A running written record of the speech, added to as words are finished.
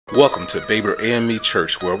Welcome to Baber AME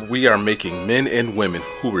Church, where we are making men and women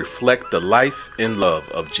who reflect the life and love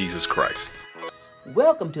of Jesus Christ.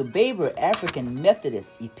 Welcome to Baber African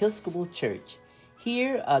Methodist Episcopal Church.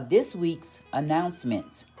 Here are this week's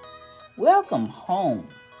announcements. Welcome home.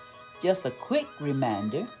 Just a quick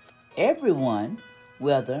reminder, everyone,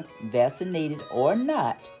 whether vaccinated or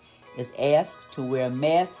not, is asked to wear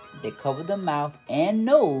masks that cover the mouth and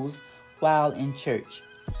nose while in church.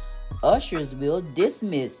 Ushers will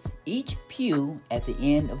dismiss each pew at the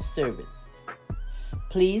end of service.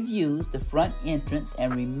 Please use the front entrance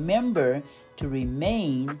and remember to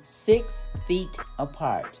remain 6 feet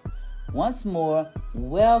apart. Once more,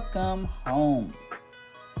 welcome home.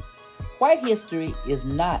 White history is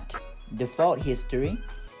not default history,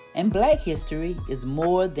 and Black history is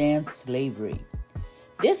more than slavery.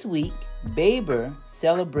 This week, Baber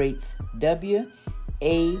celebrates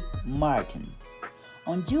W.A. Martin.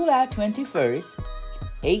 On July 21st,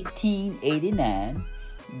 1889,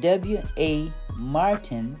 W.A.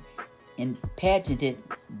 Martin patented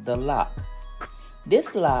the lock.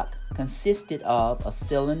 This lock consisted of a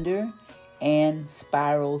cylinder and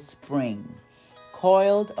spiral spring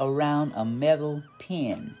coiled around a metal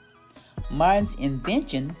pin. Martin's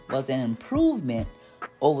invention was an improvement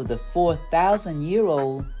over the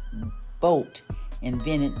 4,000-year-old bolt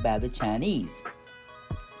invented by the Chinese.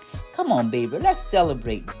 Come on, baby, let's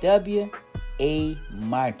celebrate W.A.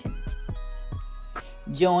 Martin.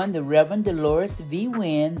 Join the Reverend Dolores V.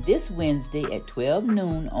 Wynn this Wednesday at 12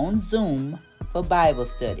 noon on Zoom for Bible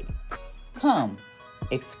study. Come,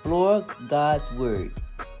 explore God's Word.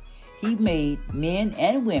 He made men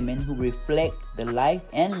and women who reflect the life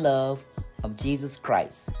and love of Jesus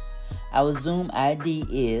Christ. Our Zoom ID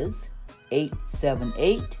is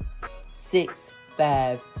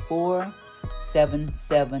 878-654-7704.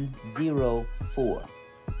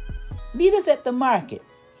 Meet us at the market.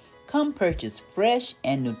 Come purchase fresh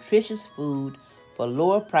and nutritious food for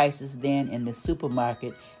lower prices than in the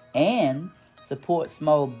supermarket and support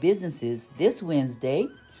small businesses this Wednesday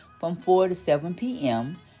from 4 to 7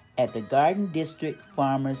 p.m. at the Garden District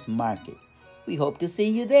Farmers Market. We hope to see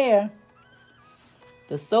you there.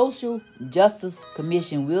 The Social Justice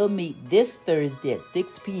Commission will meet this Thursday at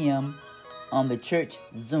 6 p.m. on the church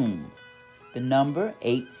Zoom. The number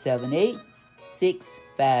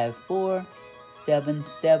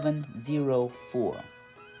 878-654-7704.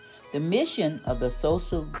 The mission of the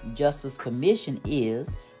Social Justice Commission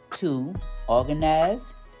is to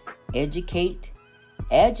organize, educate,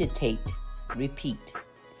 agitate, repeat.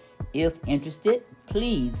 If interested,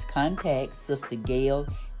 please contact Sister Gail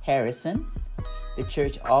Harrison, the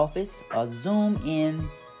church office, or Zoom in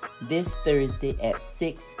this Thursday at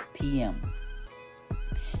 6 p.m.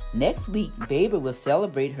 Next week, Baber will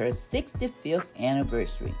celebrate her 65th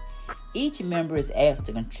anniversary. Each member is asked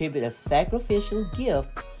to contribute a sacrificial gift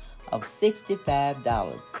of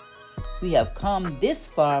 $65. We have come this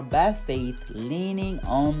far by faith, leaning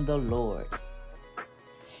on the Lord.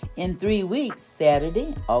 In 3 weeks,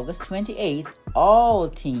 Saturday, August 28th, all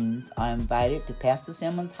teens are invited to Pastor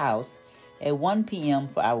Simmons' house at 1 p.m.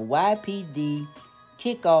 for our YPD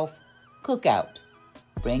kickoff cookout.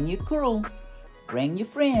 Bring your crew, bring your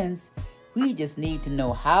friends. We just need to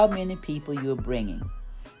know how many people you're bringing.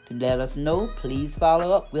 To let us know, please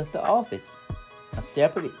follow up with the office. A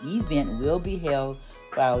separate event will be held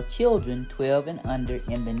for our children 12 and under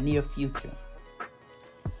in the near future.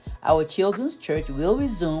 Our children's church will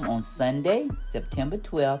resume on Sunday, September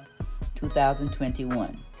 12th,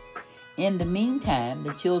 2021. In the meantime,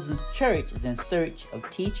 the children's church is in search of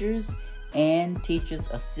teachers and teachers'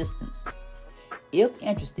 assistants. If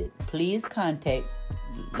interested, please contact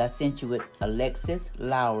Licentiate Alexis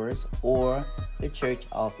Lowers or the church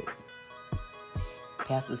office.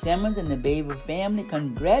 Pastor Simmons and the Baber family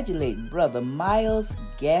congratulate Brother Miles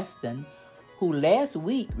Gaston, who last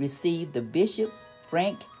week received the Bishop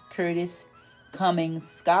Frank Curtis Cummings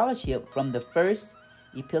Scholarship from the First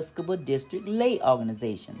Episcopal District Lay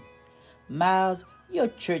Organization. Miles, your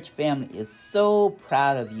church family is so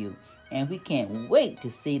proud of you, and we can't wait to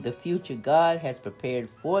see the future God has prepared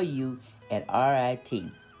for you at RIT.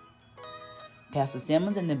 Pastor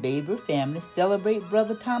Simmons and the Baber family celebrate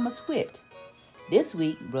Brother Thomas Whitt. This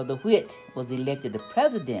week, Brother Whitt was elected the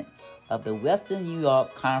president of the Western New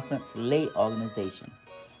York Conference Lay Organization.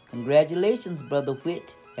 Congratulations, Brother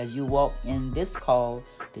Whitt, as you walk in this call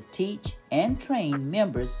to teach and train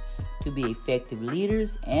members to be effective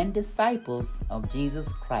leaders and disciples of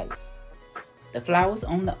Jesus Christ. The flowers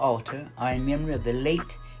on the altar are in memory of the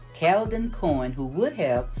late Calvin Cohen, who would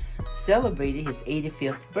have celebrated his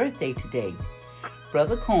 85th birthday today.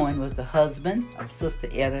 Brother Cohen was the husband of Sister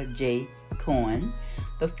Etta J. Cohen,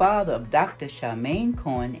 the father of Dr. Charmaine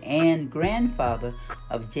Cohen and grandfather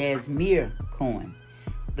of Jasmine Cohen.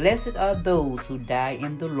 Blessed are those who die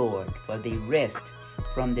in the Lord, for they rest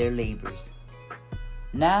from their labors.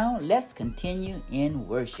 Now let's continue in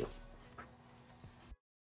worship.